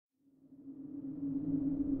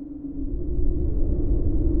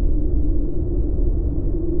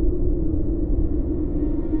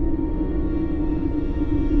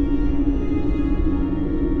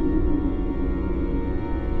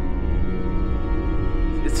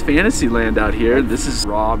It's fantasy land out here. This is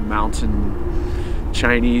raw mountain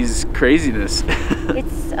Chinese craziness.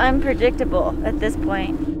 It's unpredictable at this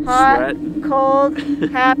point. Hot, Sweat. cold,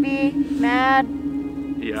 happy, mad,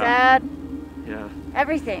 sad,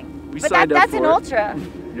 everything. But that's an ultra.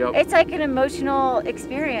 Yep. It's like an emotional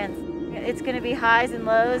experience. It's going to be highs and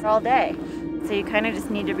lows all day. So you kind of just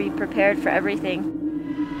need to be prepared for everything.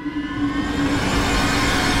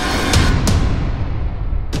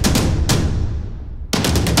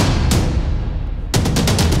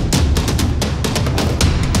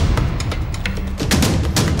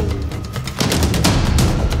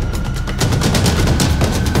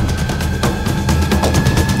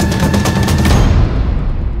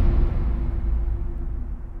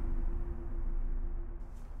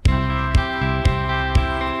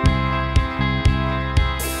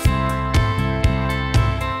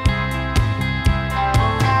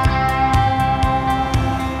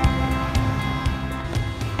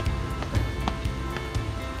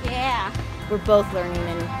 We're both learning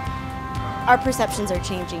and our perceptions are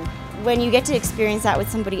changing. When you get to experience that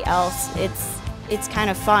with somebody else, it's kind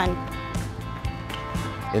of fun.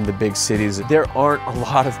 In the big cities, there aren't a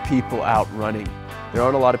lot of people out running. There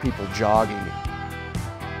aren't a lot of people jogging.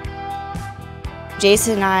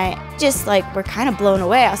 Jason and I just were kind of blown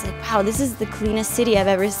away. I was like, wow, this is the cleanest city I've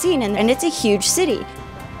ever seen, and it's a huge city.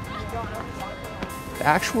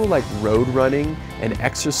 Actual road running and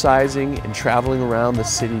exercising and traveling around the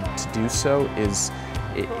city to do so it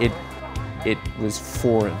was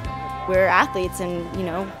foreign. We're athletes and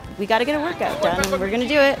we got to get a workout done and we're going to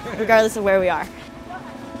do it regardless of where we are.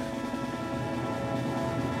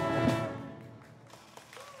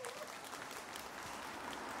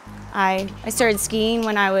 I started skiing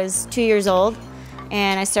when I was 2 years old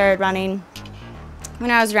and I started running when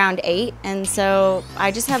I was around 8, and so I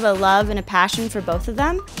just have a love and a passion for both of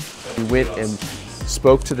them. We went and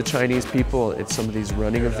spoke to the Chinese people at some of these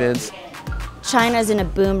running events. China's in a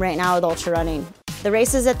boom right now with ultra running. The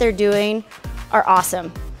races that they're doing are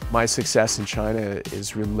awesome. My success in China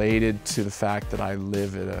is related to the fact that I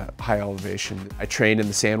live at a high elevation. I train in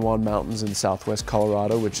the San Juan Mountains in southwest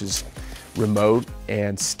Colorado, which is remote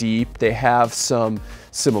and steep. They have some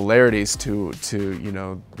similarities to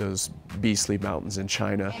those beastly mountains in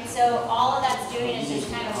China. And so all of that's doing is just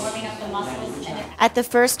kind of warming up the muscles. At the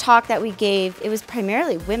first talk that we gave, it was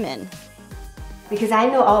primarily women. Because I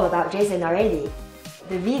know all about Jason already.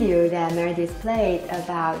 The video that Meredith played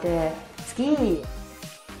about the ski,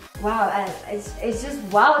 wow, it's just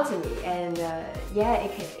wow to me, and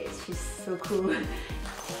it's just so cool.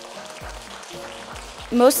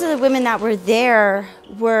 Most of the women that were there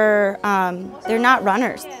were, they're not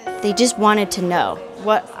runners. They just wanted to know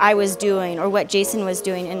what I was doing or what Jason was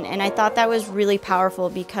doing, and I thought that was really powerful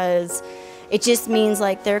because it just means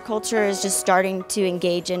their culture is just starting to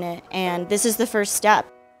engage in it, and this is the first step.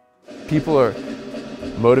 People are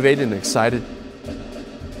motivated and excited.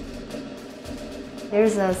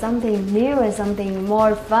 There's something new and something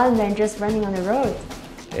more fun than just running on the road.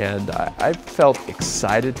 And I felt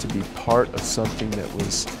excited to be part of something that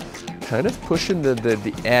was kind of pushing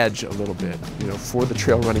the edge a little bit, for the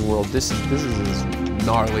trail running world. This is as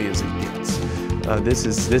gnarly as it gets. This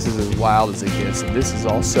is as wild as it gets, and this is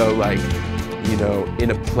also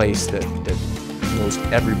in a place that most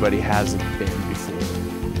everybody hasn't been before.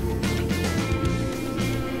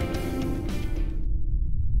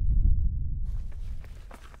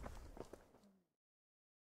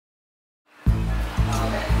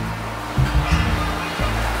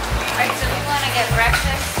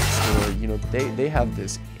 They have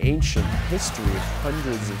this ancient history of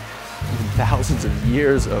hundreds of, even thousands of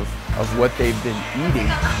years of what they've been eating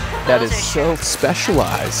that is so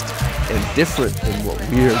specialized and different than what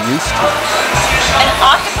we are used to. An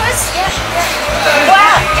octopus? Yeah.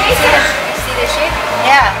 Wow, Jason! You see the shape?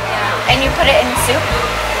 Yeah. And you put it in soup?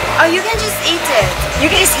 Oh, you can just eat it. You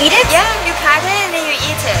can just eat it? Yeah, you cut it and then you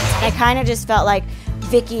eat it. I kind of just felt like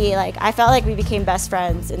Vicky, I felt like we became best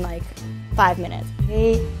friends in 5 minutes.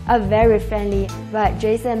 They are very friendly, but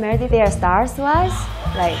Jason and Meredith, they are stars to us,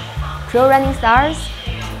 trail running stars.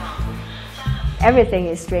 Everything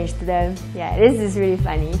is strange to them. Yeah, this is really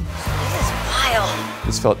funny. This is wild.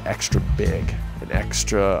 This felt extra big and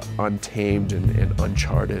extra untamed and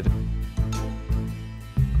uncharted.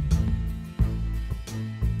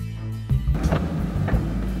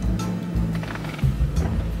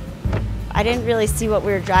 I didn't really see what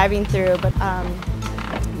we were driving through, but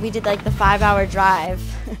we did the 5-hour drive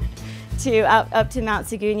up to Mount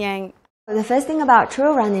Siguniang. The first thing about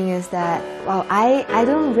trail running is that, I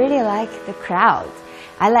don't really like the crowd.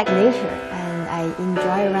 I like nature, and I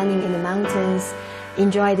enjoy running in the mountains,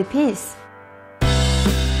 enjoy the peace.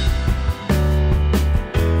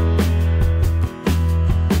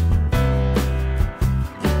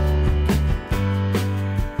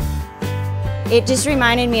 It just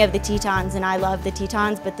reminded me of the Tetons, and I love the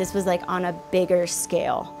Tetons, but this was like on a bigger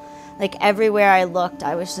scale. Like everywhere I looked,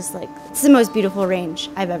 I was just like, it's the most beautiful range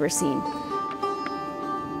I've ever seen.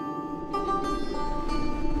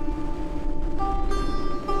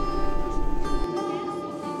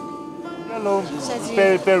 Yellow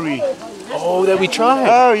berry. Oh, that we tried.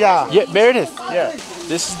 Oh yeah. Yeah, Meredith. Yeah.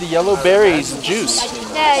 This is the yellow berries juice.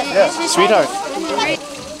 Yeah, Sweetheart.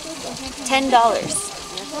 $10.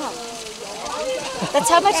 That's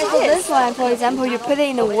how much And it for is. this one, for example, you put it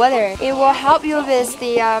in the water. It will help you with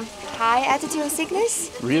the high altitude sickness.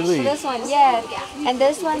 Really? So this one, yeah. And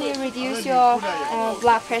this one, it reduce your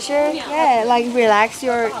blood pressure. Yeah, like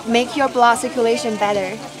make your blood circulation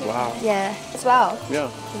better. Wow. Yeah, as well. Yeah.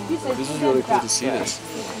 This is really cool to see this.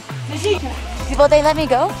 Will they let me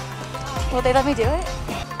go? Will they let me do it?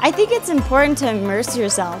 I think it's important to immerse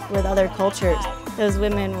yourself with other cultures. Those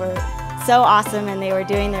women were so awesome, and they were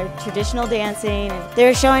doing their traditional dancing, and they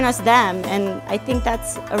were showing us them, and I think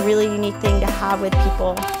that's a really unique thing to have with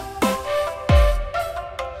people.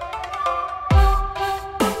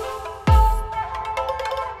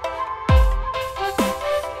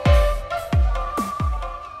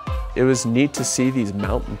 It was neat to see these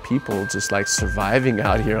mountain people just like surviving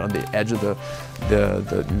out here on the edge of the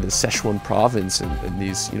Sichuan province in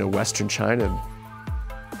these, you know, Western China.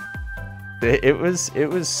 It was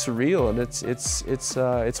surreal, and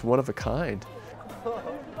it's one of a kind.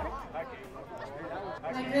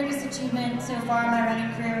 My greatest achievement so far in my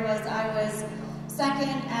running career was I was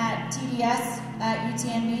second at TDS at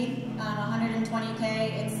UTMB on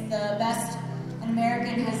 120K. It's the best an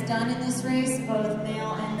American has done in this race, both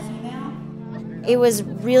male and female. It was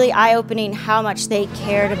really eye-opening how much they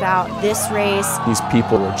cared about this race. These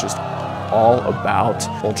people were just all about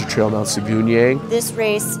Ultra Trail Mount Siguniang. This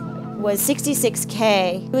race was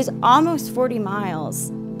 66K. It was almost 40 miles,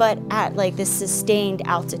 but at like this sustained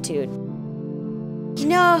altitude. You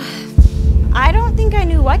know, I don't think I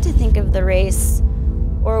knew what to think of the race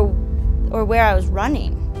or where I was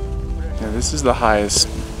running. Yeah, this is the highest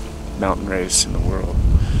mountain race in the world.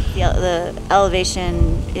 The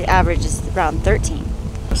elevation average is around 13.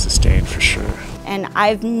 Sustained for sure. And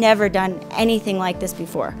I've never done anything like this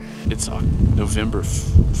before. It's on November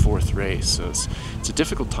 4th race, so it's a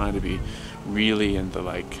difficult time to be really in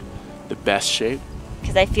the best shape.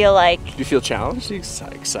 Because I feel like Do you feel challenged? Are you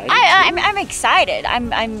excited? I'm excited.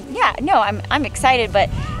 I'm excited, but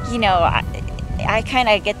you know, I kind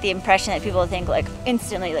of get the impression that people think like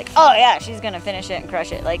instantly like, oh yeah, she's gonna finish it and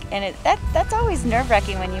crush it. Like, and that's always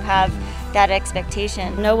nerve-wracking when you have that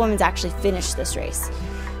expectation. No woman's actually finished this race.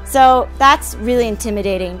 So that's really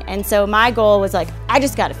intimidating. And so my goal was like, I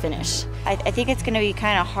just gotta finish. I think it's gonna be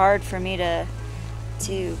kind of hard for me to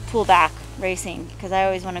pull back racing because I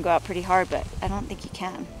always want to go out pretty hard, but I don't think you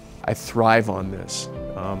can. I thrive on this.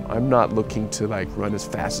 I'm not looking to like run as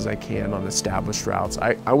fast as I can on established routes.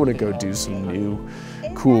 I want to go do some new,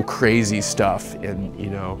 cool, crazy stuff in, you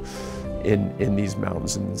know, in these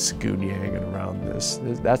mountains in Siguniang and around this.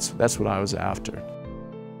 That's what I was after.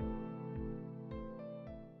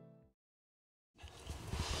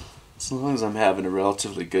 As long as I'm having a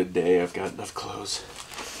relatively good day, I've got enough clothes.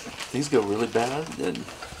 Things go really bad, then,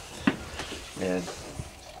 man,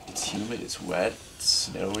 it's humid, it's wet, it's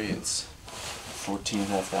snowy, it's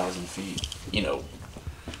 14,500 feet. You know,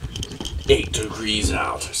 8 degrees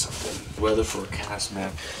out or something. Weather forecast,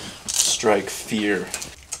 man, strike fear.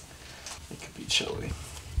 It could be chilly.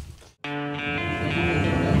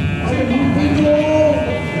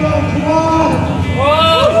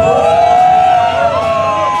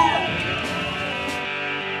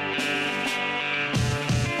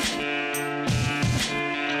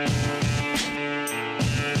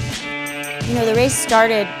 You know, the race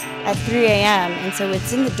started at 3 a.m. and so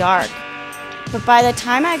it's in the dark. But by the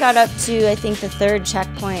time I got up to, I think, the 3rd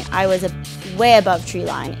checkpoint, I was way above tree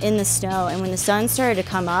line in the snow. And when the sun started to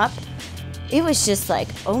come up, it was just like,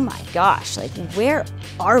 oh my gosh, like where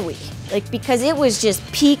are we? Like, because it was just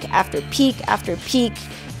peak after peak after peak,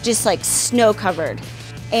 just like snow covered.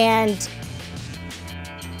 And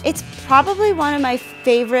it's probably one of my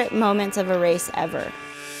favorite moments of a race ever.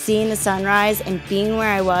 Seeing the sunrise and being where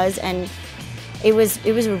I was, and it was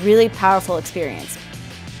a really powerful experience.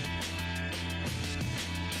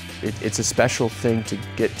 It's a special thing to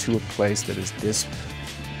get to a place that is this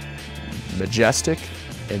majestic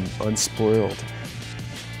and unspoiled.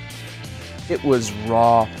 It was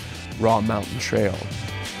raw mountain trail.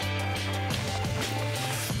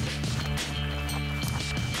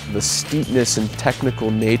 The steepness and technical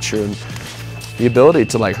nature and the ability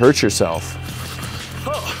to like hurt yourself.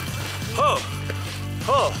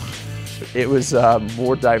 It was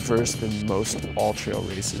more diverse than most all-trail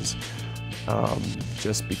races,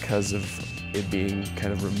 just because of it being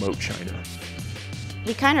kind of remote China.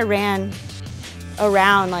 We kind of ran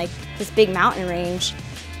around like this big mountain range,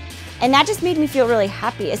 and that just made me feel really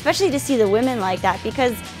happy, especially to see the women like that,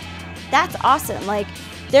 because that's awesome. Like,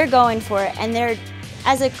 they're going for it, and they're,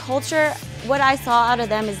 as a culture, what I saw out of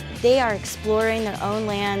them is they are exploring their own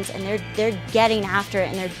lands, and they're getting after it,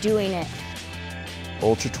 and they're doing it.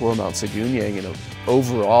 Ultra Tour Mount Siguniang, you know,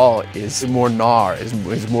 overall is more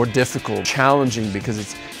is more difficult, challenging,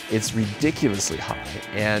 because it's ridiculously high,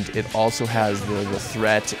 and it also has the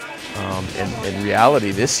threat and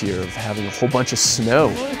reality this year of having a whole bunch of snow.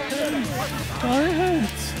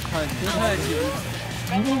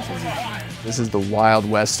 This is the Wild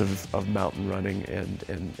West of mountain running,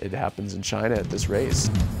 and it happens in China at this race.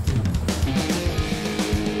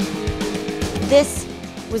 This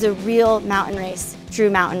was a real mountain race, true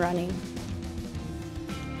mountain running.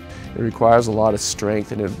 It requires a lot of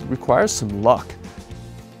strength, and it requires some luck.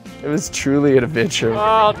 It was truly an adventure.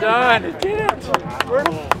 Well done! It did it!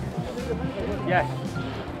 Yeah.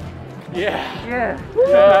 Yeah. Yeah.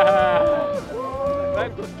 Yeah.